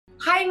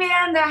Hi,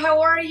 Miranda. How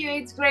are you?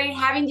 It's great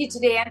having you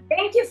today, and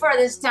thank you for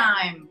this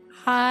time.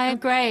 Hi,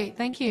 great.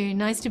 Thank you.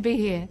 Nice to be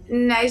here.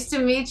 Nice to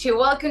meet you.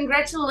 Well,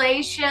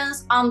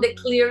 congratulations on the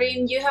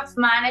clearing. You have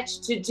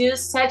managed to do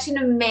such an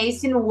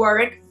amazing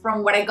work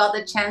from what I got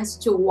the chance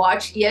to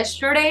watch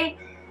yesterday.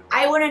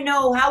 I want to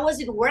know, how was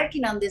it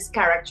working on this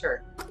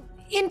character?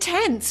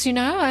 Intense,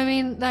 I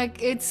mean,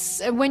 like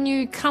it's when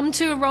you come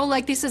to a role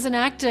like this as an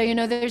actor,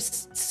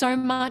 there's so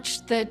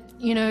much that,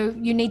 you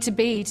need to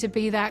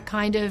be that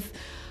kind of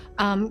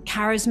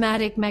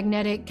charismatic,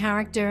 magnetic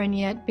character and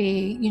yet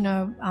be,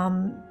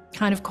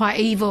 kind of quite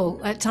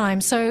evil at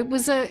times. So it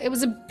was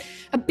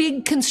a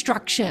big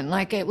construction.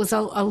 Like it was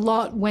a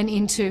lot went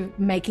into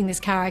making this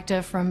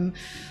character, from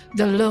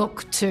the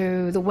look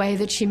to the way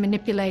that she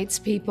manipulates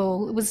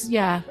people. It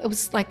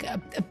was like a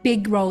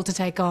big role to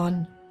take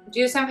on. Do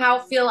you somehow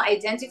feel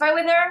identify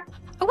with her?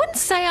 I wouldn't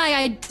say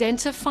I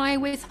identify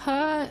with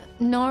her,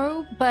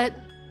 no, but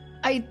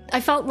I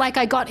felt like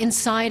I got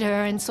inside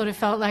her and sort of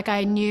felt like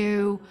I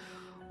knew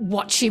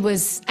what she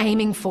was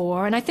aiming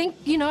for. And I think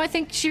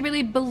she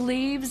really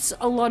believes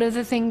a lot of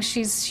the things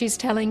she's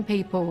telling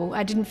people.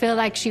 I didn't feel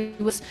like she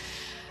was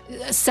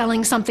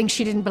selling something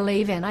she didn't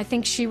believe in. I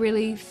think she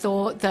really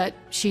thought that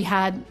she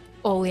had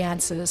all the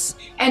answers.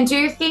 And do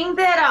you think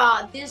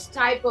that this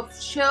type of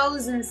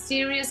shows and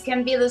series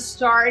can be the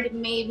start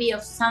maybe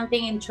of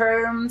something in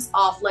terms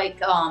of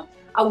like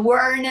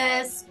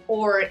awareness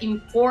or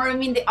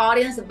informing the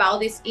audience about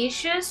these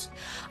issues?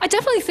 I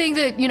definitely think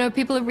that,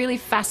 people are really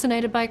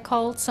fascinated by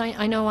cults.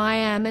 I know I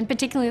am. And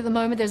particularly at the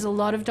moment, there's a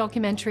lot of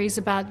documentaries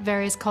about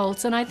various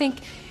cults. And I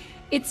think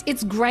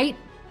it's great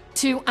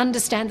to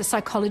understand the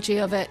psychology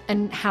of it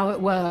and how it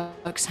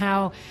works,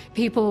 how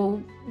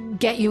people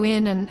get you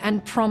in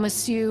and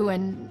promise you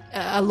and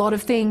a lot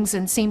of things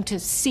and seem to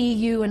see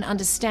you and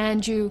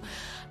understand you.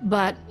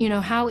 But,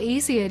 how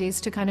easy it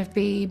is to kind of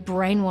be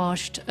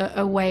brainwashed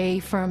away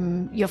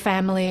from your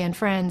family and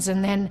friends,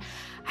 and then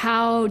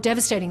how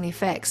devastating the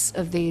effects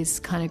of these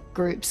kind of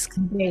groups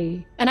can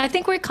be. And I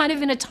think we're kind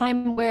of in a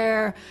time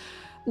where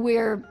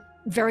we're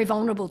very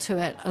vulnerable to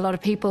it. A lot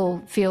of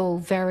people feel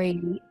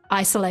very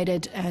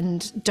isolated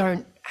and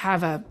don't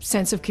have a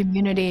sense of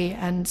community.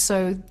 And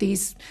so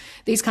these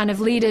kind of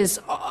leaders,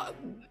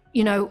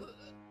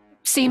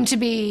 seem to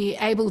be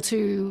able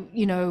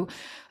to,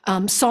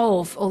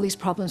 solve all these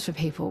problems for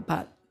people,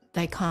 but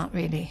they can't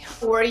really.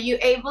 Were you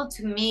able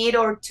to meet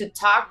or to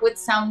talk with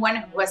someone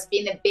who has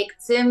been a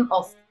victim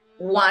of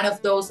one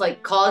of those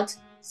like cult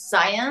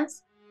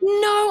science?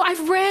 No,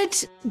 I've read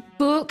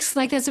books.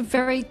 Like there's a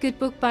very good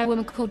book by a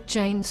woman called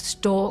Jane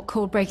Stork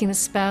called Breaking the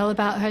Spell,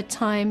 about her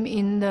time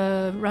in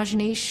the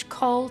Rajneesh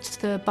cult,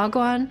 the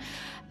Bhagwan.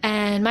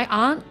 And my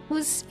aunt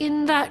was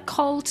in that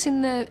cult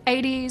in the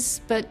 80s,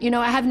 but,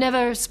 I have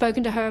never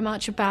spoken to her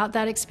much about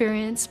that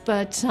experience.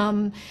 But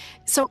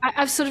so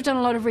I've sort of done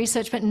a lot of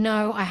research, but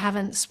no, I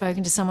haven't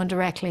spoken to someone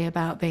directly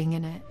about being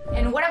in it.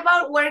 And what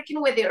about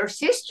working with your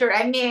sister?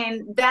 I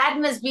mean, that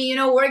must be,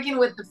 working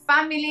with the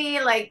family,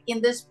 like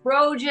in this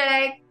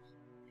project.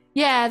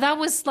 Yeah, that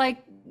was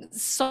like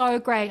so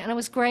great. And it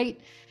was great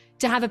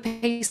to have a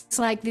piece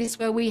like this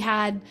where we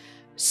had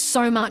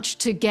so much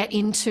to get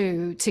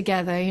into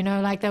together,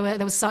 like there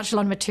was such a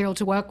lot of material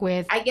to work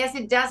with. I guess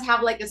it does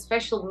have like a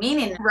special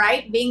meaning,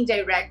 right? Being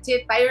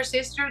directed by your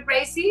sister,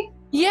 Gracie?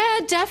 Yeah,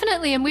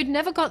 definitely. And we'd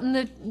never gotten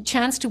the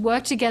chance to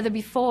work together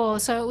before.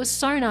 So it was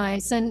so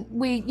nice. And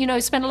we,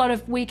 spent a lot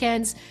of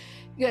weekends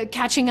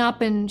catching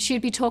up, and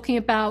she'd be talking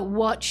about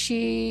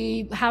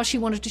how she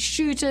wanted to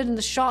shoot it and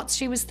the shots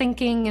she was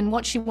thinking and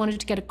what she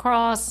wanted to get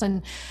across.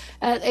 And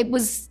it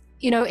was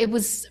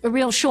a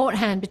real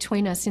shorthand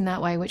between us in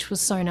that way, which was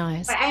so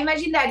nice. But I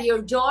imagine that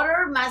your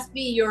daughter must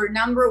be your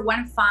number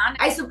one fan.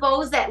 I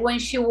suppose that when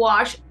she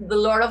watched The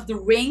Lord of the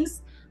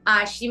Rings,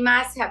 she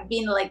must have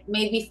been like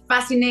maybe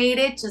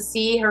fascinated to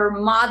see her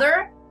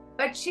mother.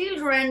 But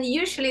children,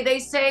 usually they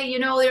say,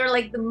 they're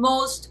like the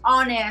most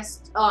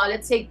honest,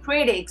 let's say,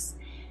 critics.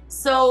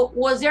 So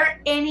was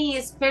there any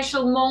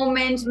special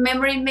moment,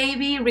 memory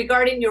maybe,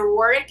 regarding your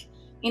work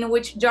in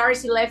which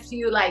Darcy left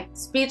you like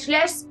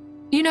speechless?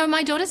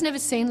 My daughter's never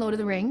seen Lord of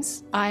the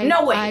Rings.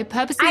 No way. I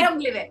purposely. I don't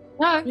believe it.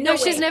 No,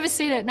 she's way. never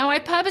seen it. No, I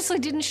purposely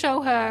didn't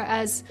show her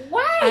as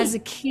Why? a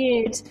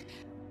kid.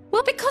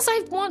 Well, because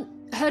I want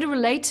her to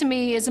relate to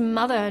me as a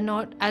mother,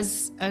 not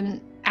as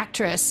an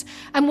actress.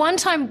 And one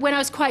time when I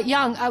was quite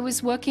young, I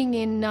was working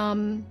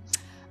in.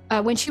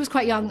 When she was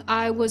quite young,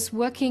 I was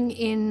working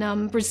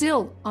in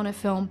Brazil on a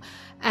film,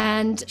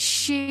 and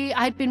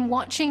I'd been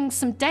watching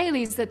some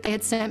dailies that they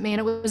had sent me, and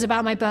it was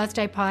about my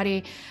birthday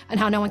party and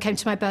how no one came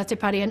to my birthday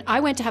party. And I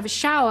went to have a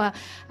shower,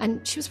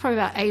 and she was probably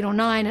about 8 or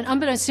 9, and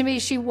unbeknownst to me,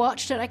 she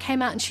watched it. I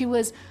came out and she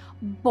was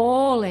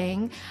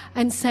bawling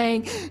and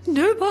saying,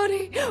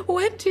 "Nobody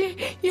went to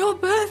your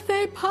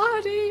birthday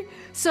party."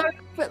 So,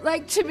 but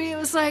like to me, it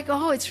was like,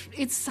 oh,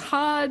 it's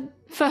hard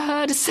for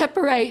her to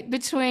separate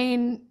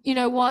between,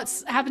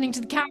 what's happening to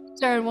the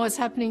character and what's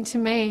happening to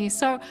me.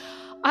 So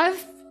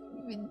I've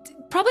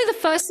probably the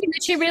first thing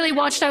that she really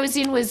watched I was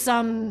in was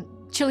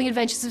Chilling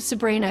Adventures of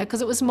Sabrina,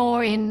 because it was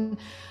more in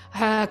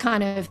her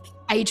kind of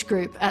age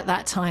group at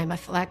that time. I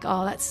feel like,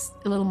 oh, that's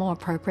a little more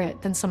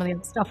appropriate than some of the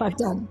other stuff I've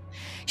done.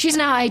 She's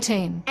now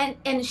 18.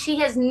 And she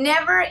has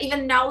never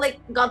even now like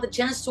got the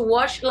chance to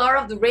watch Lord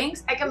of the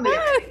Rings. I can believe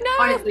it, No.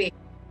 honestly.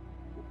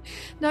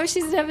 No,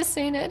 she's never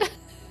seen it.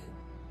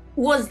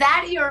 Was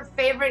that your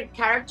favorite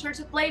character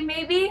to play,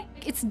 maybe?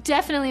 It's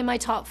definitely in my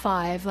top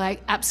 5,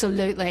 like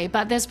absolutely.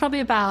 But there's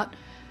probably about,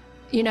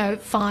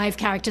 5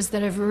 characters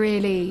that have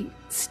really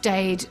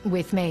stayed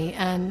with me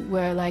and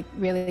were like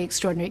really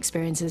extraordinary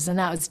experiences. And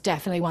that was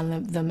definitely one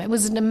of them. It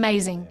was an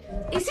amazing.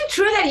 Is it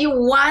true that you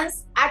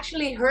once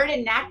actually hurt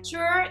an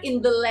actor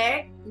in the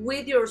leg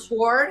with your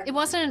sword? It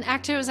wasn't an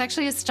actor, it was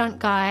actually a stunt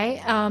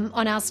guy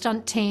on our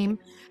stunt team.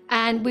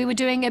 And we were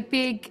doing a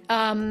big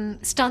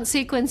stunt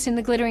sequence in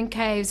the Glittering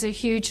Caves, a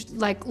huge,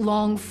 like,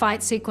 long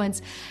fight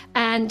sequence.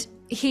 And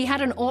he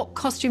had an orc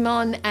costume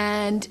on,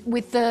 and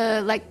with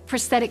the, like,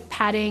 prosthetic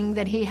padding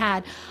that he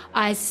had,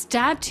 I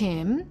stabbed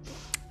him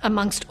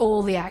amongst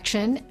all the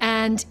action.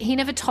 And he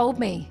never told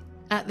me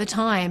at the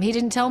time. He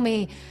didn't tell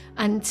me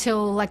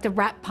until, like, the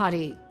wrap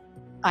party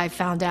I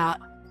found out.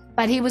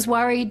 But he was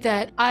worried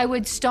that I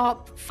would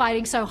stop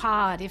fighting so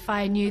hard if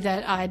I knew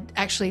that I'd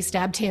actually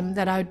stabbed him,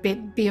 that I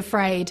would be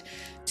afraid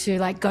to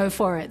like go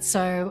for it.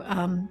 So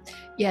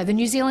yeah, the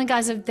New Zealand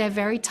guys, they're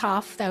very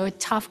tough. They were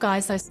tough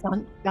guys, those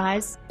stunt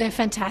guys. They're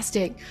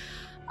fantastic.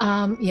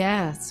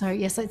 Yeah, so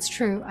yes, it's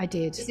true, I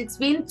did. It's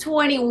been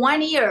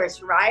 21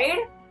 years,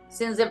 right?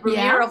 Since the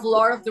premiere of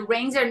Lord of the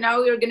Rings, and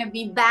now you're gonna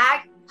be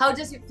back. How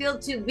does it feel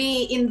to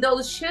be in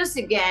those shoes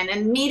again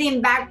and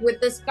meeting back with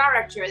this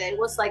character that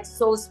was like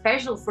so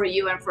special for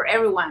you and for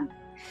everyone?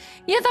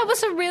 Yeah, that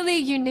was a really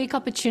unique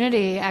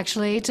opportunity,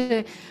 actually.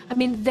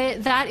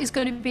 That is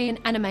going to be an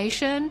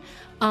animation,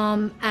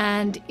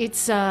 and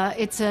it's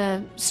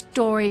a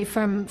story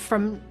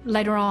from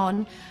later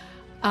on,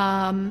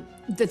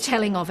 the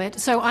telling of it.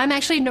 So I'm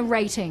actually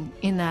narrating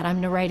in that.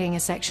 I'm narrating a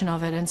section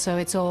of it, and so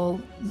it's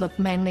all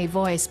mainly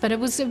voice. But it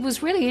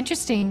was really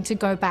interesting to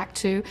go back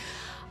to.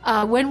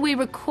 When we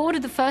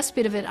recorded the first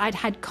bit of it, I'd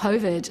had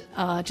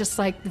COVID just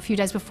like a few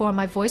days before, and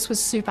my voice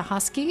was super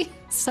husky.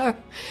 So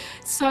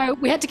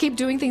we had to keep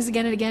doing things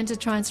again and again to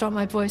try and stop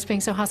my voice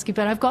being so husky.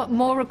 But I've got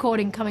more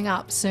recording coming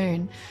up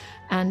soon,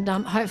 and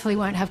hopefully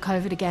won't have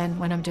COVID again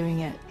when I'm doing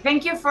it.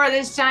 Thank you for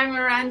this time,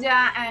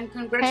 Miranda, and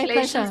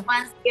congratulations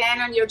once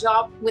again on your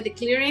job with the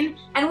Clearing.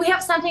 And we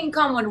have something in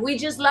common. We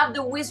just love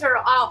The Wizard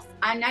of Oz,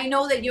 and I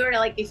know that you're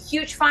like a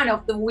huge fan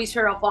of The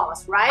Wizard of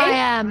Oz, right?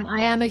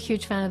 I am a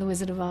huge fan of The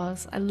Wizard of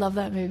Oz. I love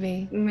that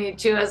movie. Me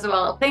too as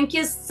well. Thank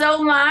you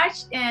so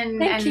much, and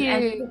thank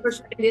you for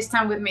sharing this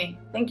time with me.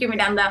 Thank you,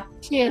 Miranda.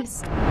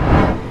 Cheers.